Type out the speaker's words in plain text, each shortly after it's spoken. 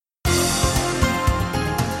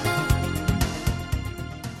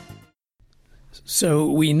So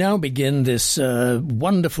we now begin this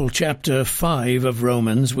wonderful chapter 5 of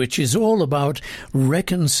Romans, which is all about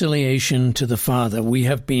reconciliation to the Father. We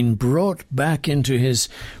have been brought back into his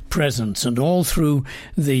presence, and all through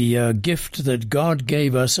the gift that God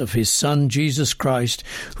gave us of his Son, Jesus Christ,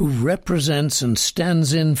 who represents and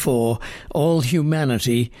stands in for all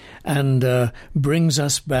humanity and brings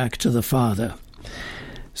us back to the Father.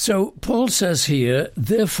 So Paul says here,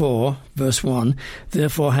 therefore, verse 1,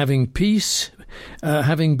 therefore having peace,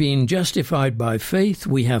 having been justified by faith,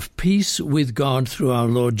 we have peace with God through our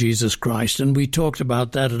Lord Jesus Christ. And we talked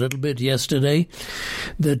about that a little bit yesterday,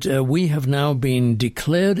 that we have now been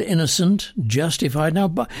declared innocent, justified. Now,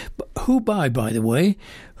 by the way,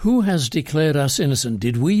 who has declared us innocent?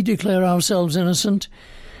 Did we declare ourselves innocent?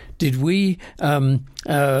 Did we,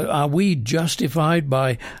 are we justified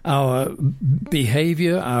by our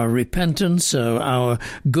behavior, our repentance, our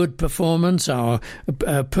good performance, our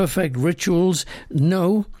perfect rituals?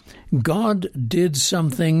 No, God did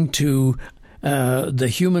something to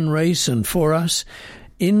the human race and for us.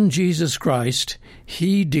 In Jesus Christ,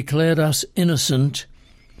 he declared us innocent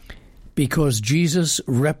because Jesus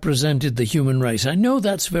represented the human race. I know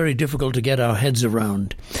that's very difficult to get our heads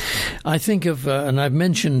around. I think of, and I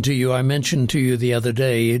mentioned to you the other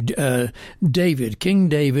day, David. King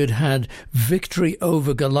David had victory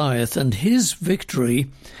over Goliath, and his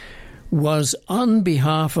victory was on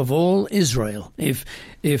behalf of all Israel.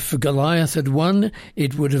 If Goliath had won,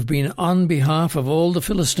 it would have been on behalf of all the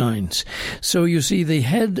Philistines. So you see, the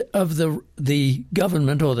head of the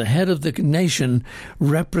government, or the head of the nation,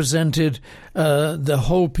 represented the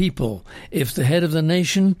whole people. If the head of the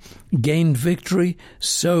nation gained victory,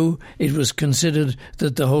 so it was considered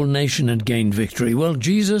that the whole nation had gained victory. Well,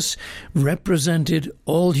 Jesus represented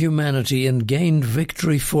all humanity and gained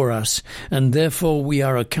victory for us, and therefore we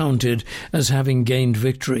are accounted as having gained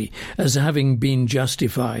victory, as having been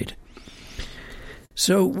justified.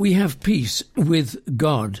 So we have peace with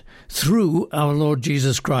God through our Lord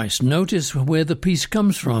Jesus Christ. Notice where the peace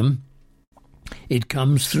comes from. It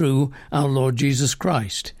comes through our Lord Jesus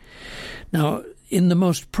Christ. Now, in the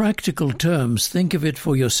most practical terms, think of it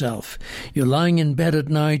for yourself. You're lying in bed at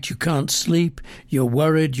night, you can't sleep, you're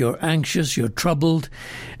worried, you're anxious, you're troubled,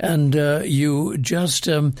 and you just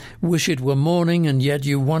wish it were morning, and yet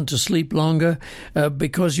you want to sleep longer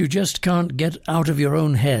because you just can't get out of your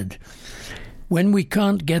own head. When we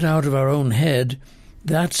can't get out of our own head,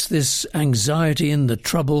 that's this anxiety and the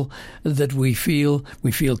trouble that we feel.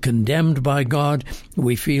 We feel condemned by God.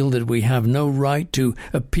 We feel that we have no right to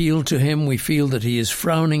appeal to him. We feel that he is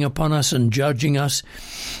frowning upon us and judging us.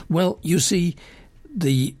 Well, you see,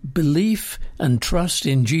 the belief and trust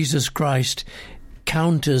in Jesus Christ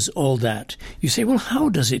counters all that. You say, well, how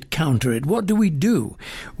does it counter it? What do?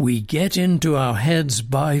 We get into our heads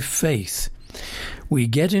by faith. We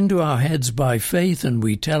get into our heads by faith, and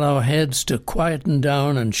we tell our heads to quieten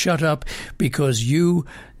down and shut up, because you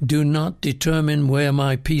do not determine where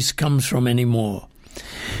my peace comes from anymore.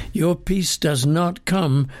 Your peace does not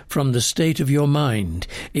come from the state of your mind.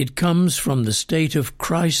 It comes from the state of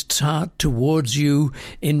Christ's heart towards you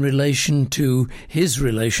in relation to his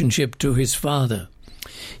relationship to his Father.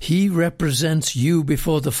 He represents you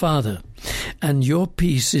before the Father, and your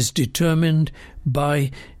peace is determined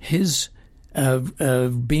by his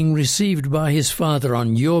being received by his Father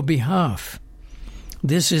on your behalf.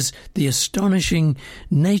 This is the astonishing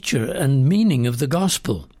nature and meaning of the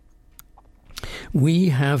gospel. We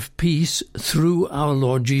have peace through our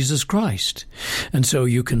Lord Jesus Christ. And so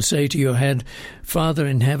you can say to your head, Father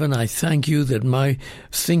in heaven, I thank you that my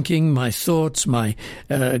thinking, my thoughts, my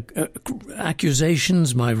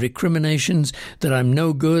accusations, my recriminations, that I'm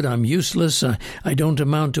no good, I'm useless, I don't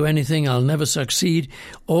amount to anything, I'll never succeed,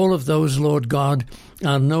 all of those, Lord God,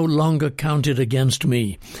 are no longer counted against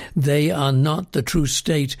me. They are not the true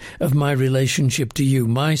state of my relationship to you.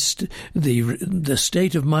 The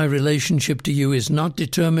state of my relationship to you is not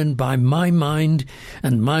determined by my mind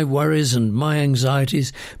and my worries and my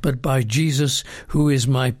anxieties, but by Jesus, who is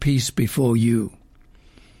my peace before you.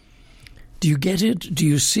 Do you get it? Do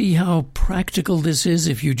you see how practical this is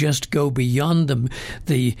if you just go beyond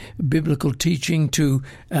the biblical teaching to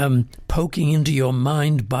poking into your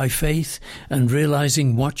mind by faith and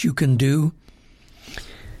realizing what you can do?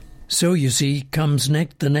 So, you see, comes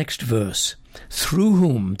the next verse. Through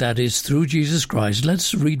whom, that is, through Jesus Christ.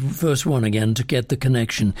 Let's read verse 1 again to get the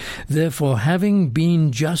connection. Therefore, having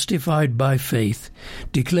been justified by faith,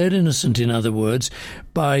 declared innocent, in other words,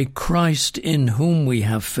 by Christ in whom we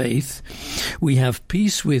have faith, we have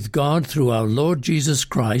peace with God through our Lord Jesus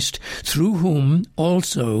Christ, through whom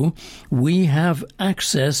also we have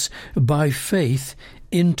access by faith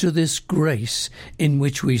into this grace in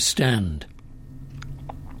which we stand.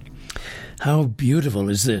 How beautiful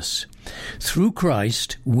is this? Through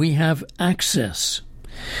Christ we have access.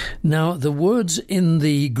 Now, the words in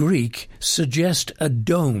the Greek suggest a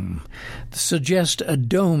dome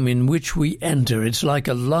in which we enter. It's like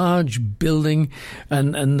a large building,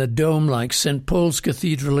 and the dome, like St. Paul's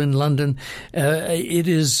Cathedral in London, it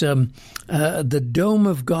is the dome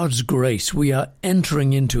of God's grace. We are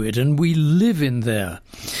entering into it, and we live in there.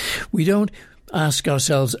 We don't ask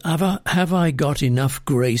ourselves, have I got enough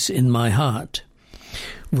grace in my heart?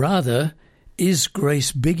 Rather, is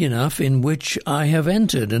grace big enough in which I have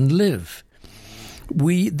entered and live?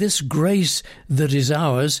 This grace that is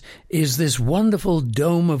ours is this wonderful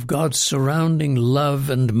dome of God's surrounding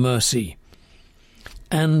love and mercy.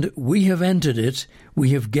 And we have entered it,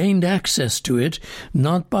 we have gained access to it,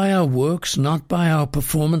 not by our works, not by our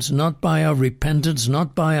performance, not by our repentance,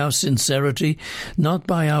 not by our sincerity, not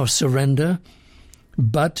by our surrender,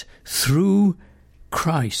 but through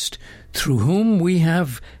Christ, through whom we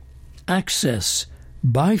have access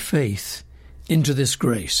by faith into this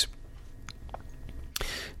grace.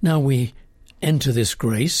 Now we enter this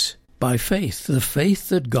grace by faith, the faith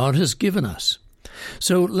that God has given us.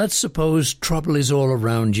 So let's suppose trouble is all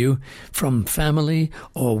around you, from family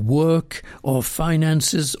or work or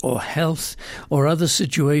finances or health or other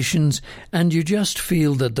situations, and you just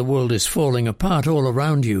feel that the world is falling apart all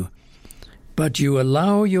around you. But you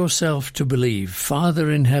allow yourself to believe,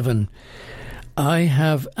 Father in heaven, I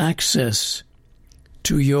have access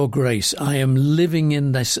to your grace. I am living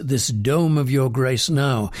in this dome of your grace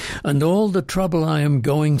now, and all the trouble I am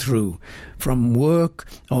going through, from work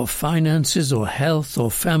or finances or health or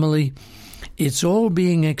family, it's all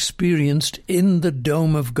being experienced in the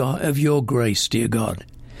dome of God, of your grace, dear God.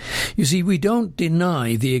 You see, we don't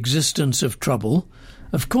deny the existence of trouble.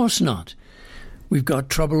 Of course not. We've got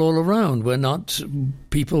trouble all around. We're not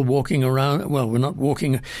people walking around. Well,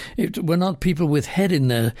 we're not people with head in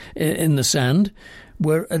the sand.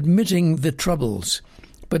 We're admitting the troubles.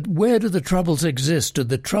 But where do the troubles exist? Do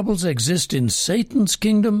the troubles exist in Satan's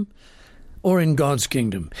kingdom or in God's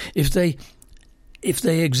kingdom? If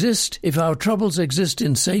our troubles exist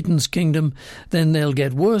in Satan's kingdom, then they'll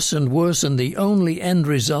get worse and worse, and the only end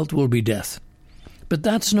result will be death. But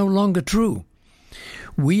that's no longer true.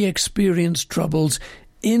 We experience troubles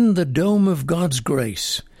in the dome of God's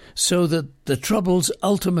grace, so that the troubles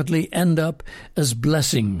ultimately end up as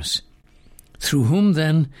blessings, through whom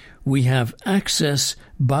then we have access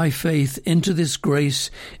by faith into this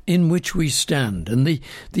grace in which we stand. And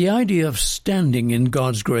the idea of standing in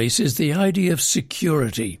God's grace is the idea of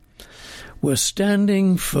security. We're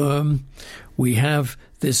standing firm. We have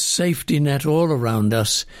this safety net all around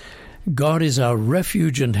us. God is our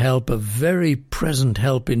refuge and help, a very present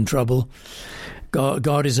help in trouble.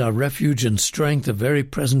 God is our refuge and strength, a very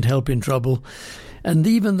present help in trouble. And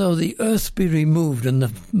even though the earth be removed and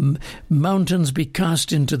the mountains be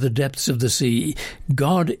cast into the depths of the sea,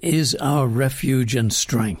 God is our refuge and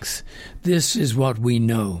strength. This is what we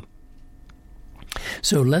know.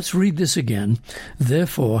 So let's read this again.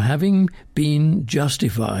 Therefore, having been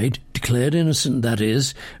justified, declared innocent, that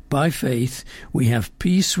is, by faith, we have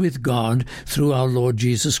peace with God through our Lord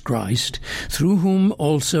Jesus Christ, through whom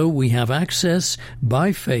also we have access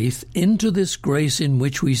by faith into this grace in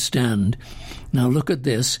which we stand. Now look at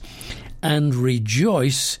this. And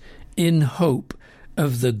rejoice in hope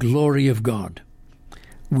of the glory of God.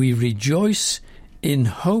 We rejoice in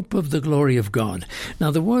hope of the glory of God.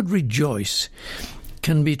 Now, the word rejoice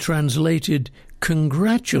can be translated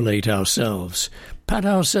congratulate ourselves, pat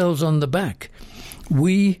ourselves on the back.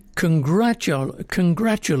 We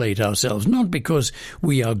congratulate ourselves, not because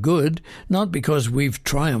we are good, not because we've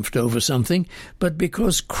triumphed over something, but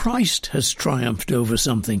because Christ has triumphed over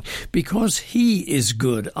something, because he is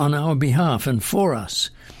good on our behalf and for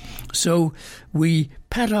us. So we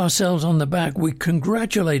pat ourselves on the back, we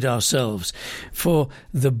congratulate ourselves for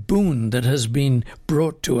the boon that has been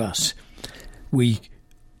brought to us. We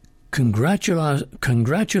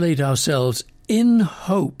congratulate ourselves in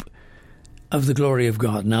hope of the glory of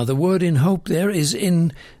God. Now, the word in hope there is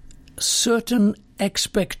in certain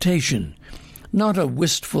expectation, not a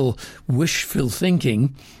wishful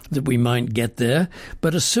thinking that we might get there,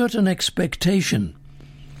 but a certain expectation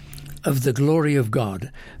of the glory of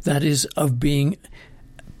God, that is, of being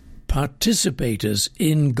participators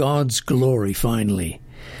in God's glory finally.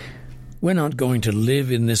 We're not going to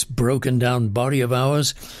live in this broken down body of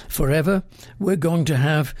ours forever. We're going to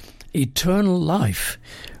have eternal life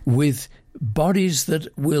with bodies that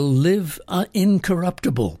will live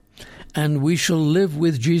incorruptible, and we shall live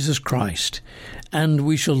with Jesus Christ, and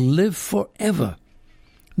we shall live forever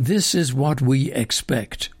This is what we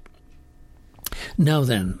expect. Now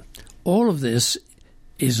then, all of this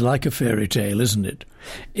is like a fairy tale, isn't it?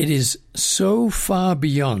 It is so far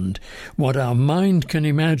beyond what our mind can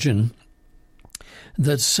imagine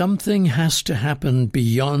that something has to happen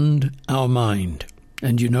beyond our mind.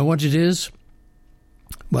 And you know what it is?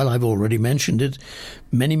 Well, I've already mentioned it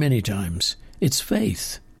many, many times. It's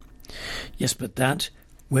faith. Yes, but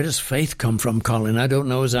where does faith come from, Colin? I don't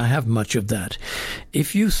know as I have much of that.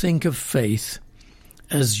 If you think of faith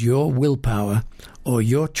as your willpower or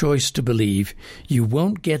your choice to believe, you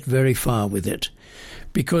won't get very far with it.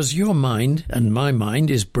 Because your mind and my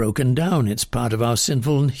mind is broken down. It's part of our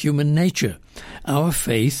sinful human nature. Our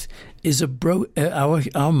faith is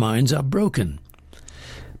our minds are broken.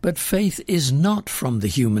 But faith is not from the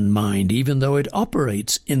human mind, even though it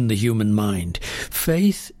operates in the human mind.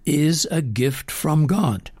 Faith is a gift from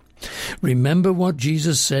God. Remember what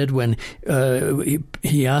Jesus said when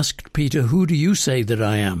he asked Peter, "Who do you say that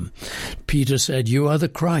I am?" Peter said, "You are the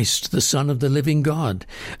Christ, the Son of the living God."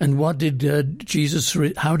 And how did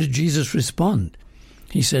Jesus respond?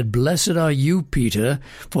 He said, "Blessed are you, Peter,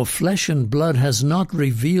 for flesh and blood has not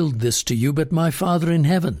revealed this to you, but my Father in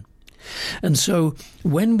heaven." And so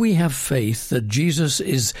when we have faith that Jesus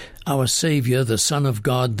is our Savior, the Son of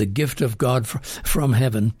God, the gift of God from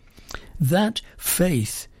heaven, that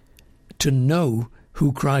faith to know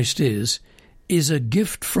who Christ is a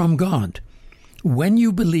gift from God. When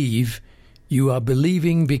you believe, you are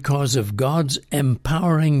believing because of God's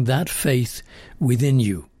empowering that faith within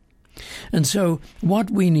you. And so what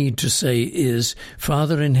we need to say is,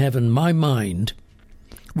 Father in heaven, my mind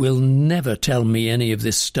will never tell me any of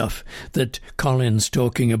this stuff that Colin's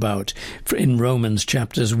talking about in Romans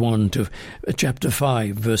chapter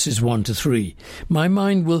 5, verses 1 to 3. My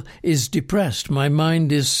mind is depressed. My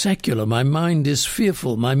mind is secular. My mind is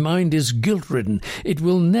fearful. My mind is guilt-ridden. It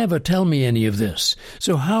will never tell me any of this.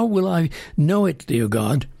 So how will I know it, dear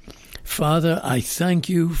God? Father, I thank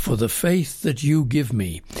you for the faith that you give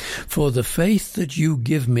me. For the faith that you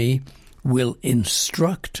give me will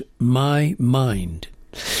instruct my mind.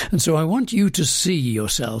 And so I want you to see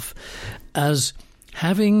yourself as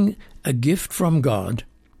having a gift from God,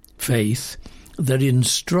 faith, that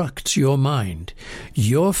instructs your mind.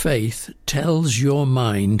 Your faith tells your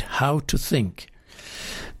mind how to think.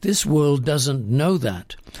 This world doesn't know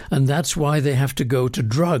that, and that's why they have to go to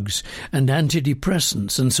drugs and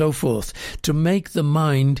antidepressants and so forth to make the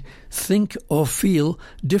mind think or feel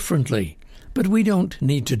differently. But we don't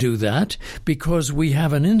need to do that because we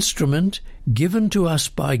have an instrument given to us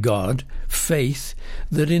by God, faith,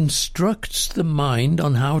 that instructs the mind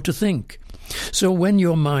on how to think. So when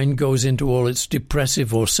your mind goes into all its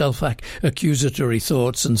depressive or self-accusatory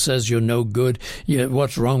thoughts and says you're no good,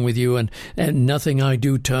 what's wrong with you, and nothing I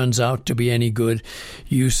do turns out to be any good,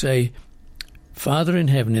 you say, Father in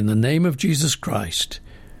heaven, in the name of Jesus Christ,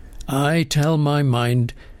 I tell my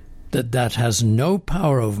mind that has no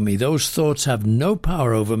power over me. Those thoughts have no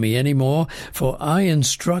power over me anymore, for I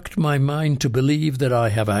instruct my mind to believe that I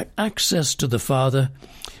have access to the Father,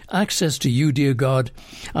 access to you, dear God.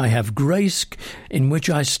 I have grace in which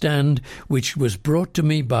I stand, which was brought to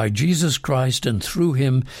me by Jesus Christ and through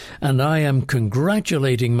him, and I am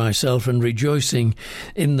congratulating myself and rejoicing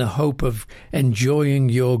in the hope of enjoying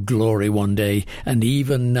your glory one day, and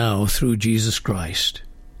even now through Jesus Christ.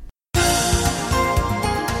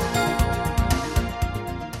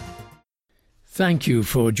 Thank you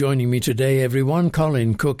for joining me today, everyone.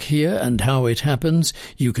 Colin Cook here, and How It Happens.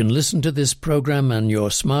 You can listen to this program on your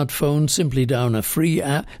smartphone. Simply download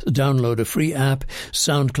a free app,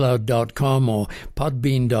 soundcloud.com or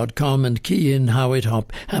podbean.com, and key in How It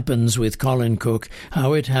Happens with Colin Cook.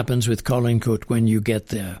 How It Happens with Colin Cook when you get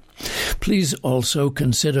there. Please also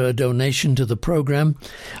consider a donation to the program.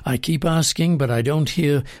 I keep asking, but I don't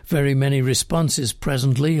hear very many responses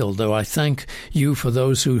presently, although I thank you for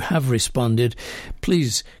those who have responded.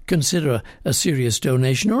 Please consider a serious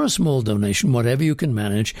donation or a small donation, whatever you can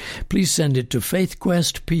manage. Please send it to Faith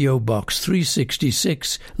Quest, P.O. Box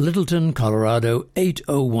 366, Littleton, Colorado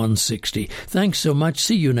 80160. Thanks so much.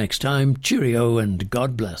 See you next time. Cheerio and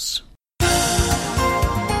God bless.